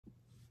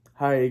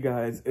Hi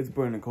guys, it's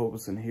Brandon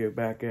Culberson here,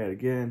 back at it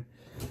again.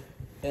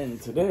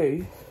 And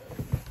today,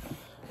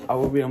 I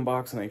will be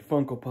unboxing a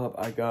Funko Pop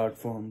I got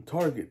from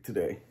Target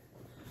today.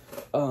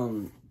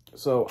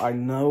 So I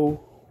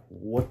know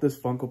what this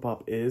Funko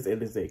Pop is.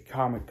 It is a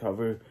comic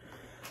cover.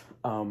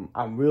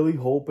 I'm really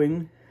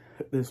hoping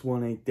this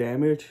one ain't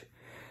damaged.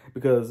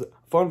 Because,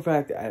 fun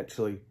fact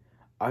actually,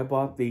 I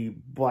bought the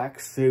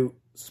Black Suit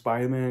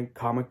Spider-Man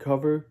comic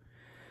cover.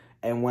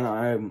 And when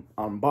I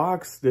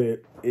unboxed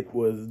it, it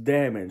was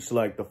damaged.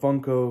 Like, the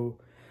Funko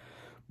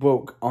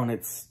broke on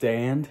its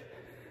stand.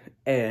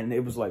 And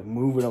it was, like,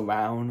 moving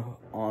around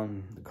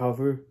on the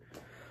cover.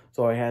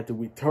 So I had to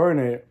return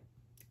it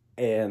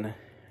and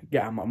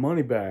get my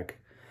money back.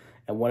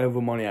 And whatever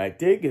money I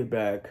did get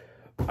back,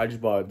 I just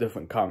bought a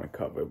different comic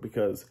cover.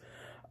 Because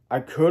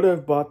I could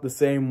have bought the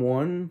same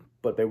one,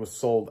 but they were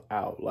sold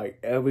out. Like,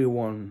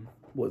 everyone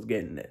was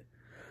getting it.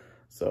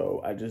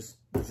 So I just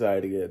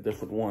decided to get a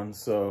different one.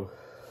 So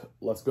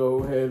let's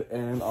go ahead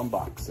and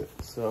unbox it.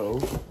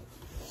 So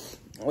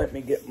let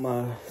me get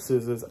my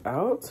scissors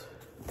out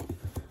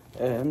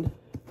and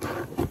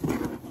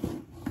come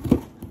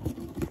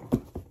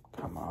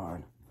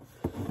on.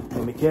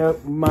 Let me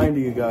remind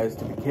you guys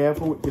to be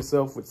careful with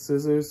yourself with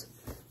scissors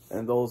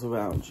and those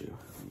around you.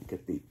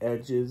 Get the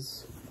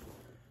edges.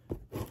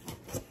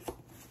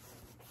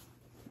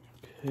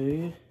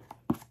 Okay.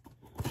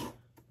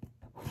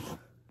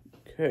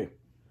 Okay.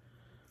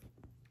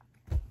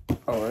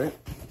 All right.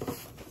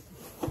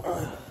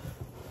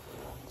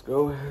 Let's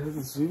go ahead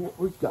and see what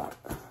we got.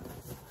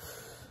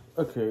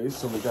 Okay,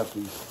 so we got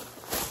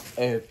these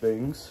air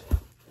things.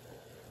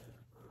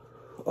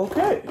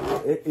 Okay,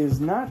 it is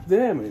not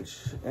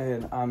damaged,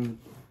 and I'm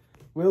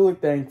really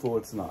thankful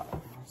it's not.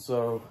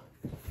 So,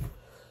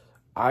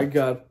 I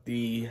got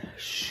the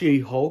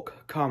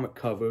She-Hulk comic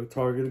cover,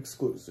 Target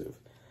exclusive.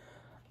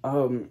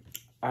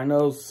 I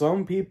know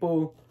some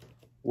people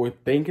were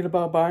thinking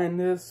about buying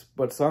this,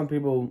 but some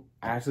people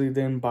actually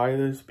didn't buy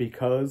this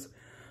because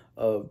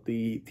of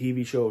the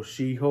TV show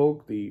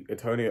She-Hulk, the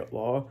Attorney at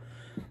Law.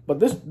 But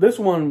this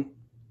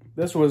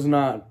was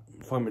not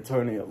from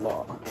Attorney at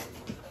Law.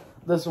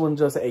 This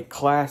one's just a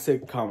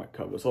classic comic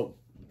cover. So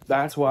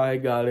that's why I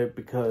got it,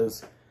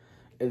 because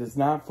it is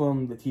not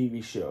from the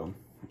TV show.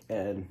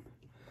 And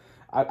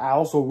I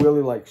also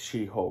really like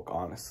She-Hulk,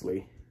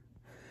 honestly.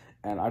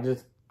 And I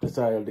just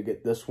decided to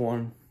get this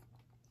one.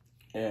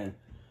 And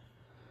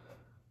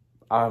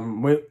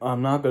I'm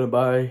not gonna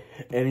buy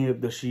any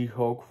of the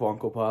She-Hulk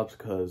Funko Pops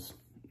because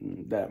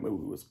that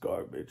movie was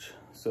garbage.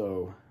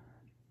 So,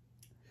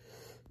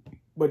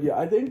 but yeah,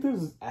 I think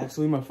this is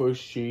actually my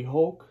first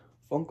She-Hulk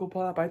Funko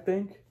Pop, I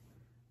think.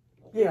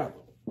 Yeah,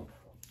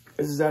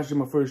 this is actually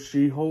my first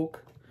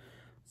She-Hulk.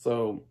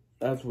 So,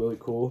 that's really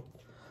cool.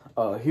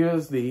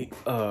 Here's the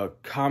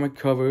comic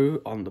cover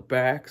on the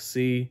back.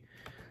 See,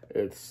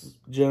 it's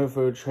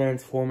Jennifer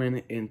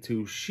transforming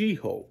into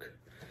She-Hulk.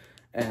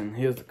 And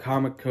here's the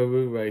comic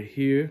cover right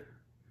here.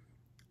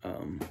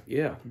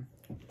 Yeah.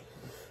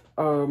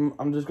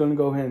 I'm just gonna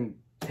go ahead and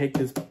take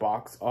this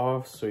box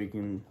off so you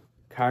can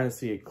kind of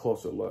see a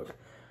closer look.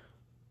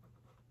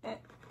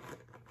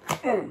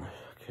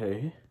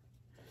 Okay.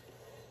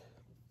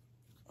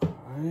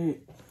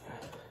 Alright.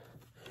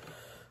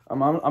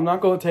 I'm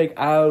not gonna take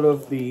out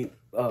of the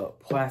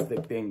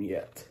plastic thing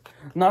yet.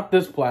 Not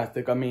this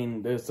plastic, I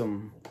mean there's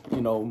some,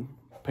 you know,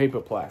 paper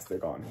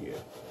plastic on here.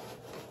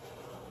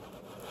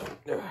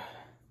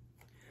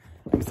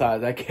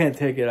 Besides, I can't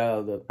take it out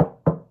of the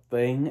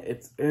thing.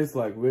 It's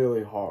like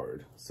really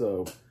hard.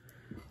 So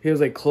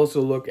here's a closer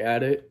look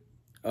at it.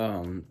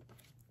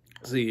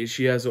 See,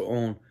 she has her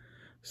own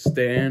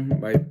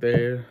stand right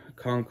there,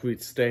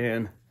 concrete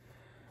stand.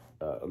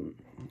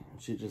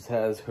 She just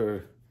has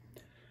her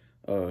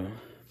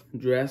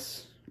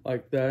dress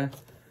like that.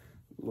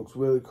 Looks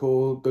really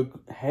cool. The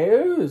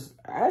hair is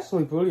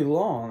actually pretty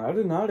long. I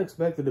did not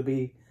expect it to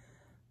be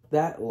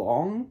that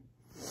long.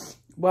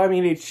 Well, I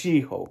mean, it's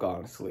She-Hulk,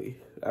 honestly.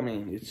 I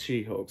mean, it's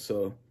She-Hulk,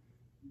 so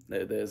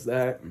there's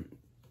that.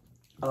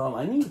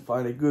 I need to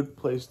find a good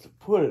place to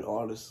put it,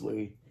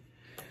 honestly.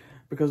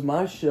 Because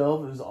my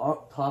shelf is,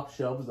 top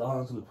shelf is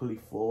honestly pretty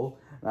full.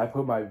 And I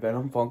put my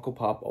Venom Funko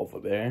Pop over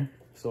there.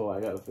 So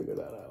I gotta figure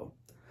that out.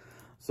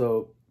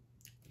 So,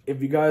 if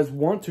you guys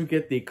want to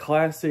get the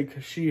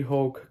classic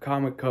She-Hulk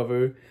comic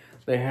cover,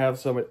 they have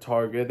some at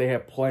Target. They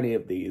have plenty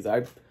of these.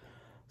 I've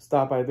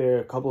stopped by there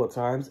a couple of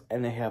times,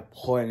 and they have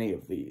plenty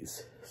of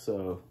these.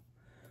 So,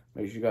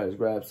 make sure you guys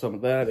grab some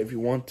of that if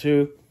you want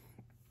to.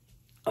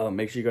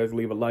 Make sure you guys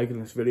leave a like in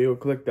this video.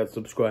 Click that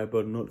subscribe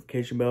button,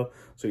 notification bell,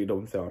 so you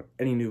don't miss out on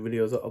any new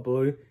videos I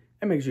upload.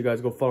 And make sure you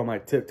guys go follow my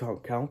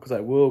TikTok account, because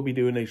I will be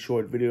doing a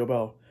short video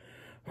about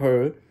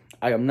her.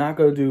 I am not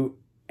going to do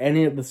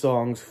any of the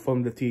songs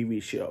from the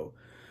TV show.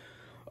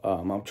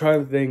 I'm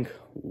trying to think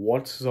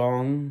what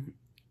song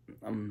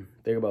I'm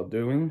thinking about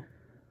doing.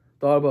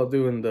 Thought about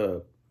doing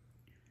the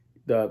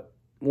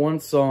one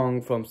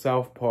song from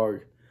South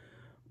Park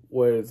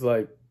where it's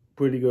like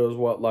pretty girls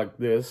walk like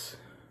this.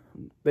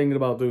 Thinking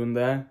about doing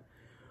that,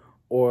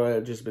 Or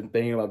I've just been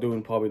thinking about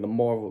doing probably the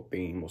Marvel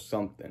theme or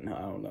something.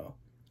 I don't know.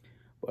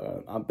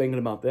 But I'm thinking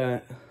about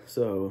that.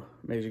 So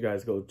make sure you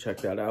guys go check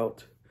that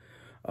out.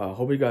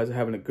 Hope you guys are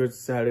having a good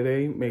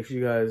Saturday. Make sure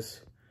you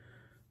guys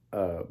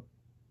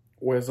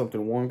wear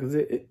something warm, because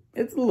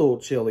it's a little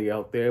chilly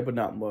out there, but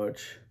not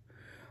much.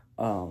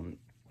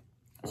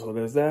 So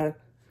there's that.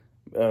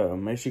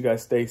 Make sure you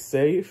guys stay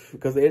safe,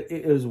 because it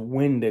is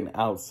winding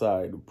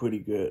outside pretty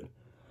good.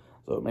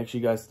 So make sure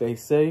you guys stay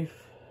safe.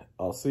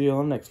 I'll see you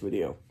on the next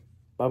video.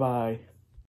 Bye-bye.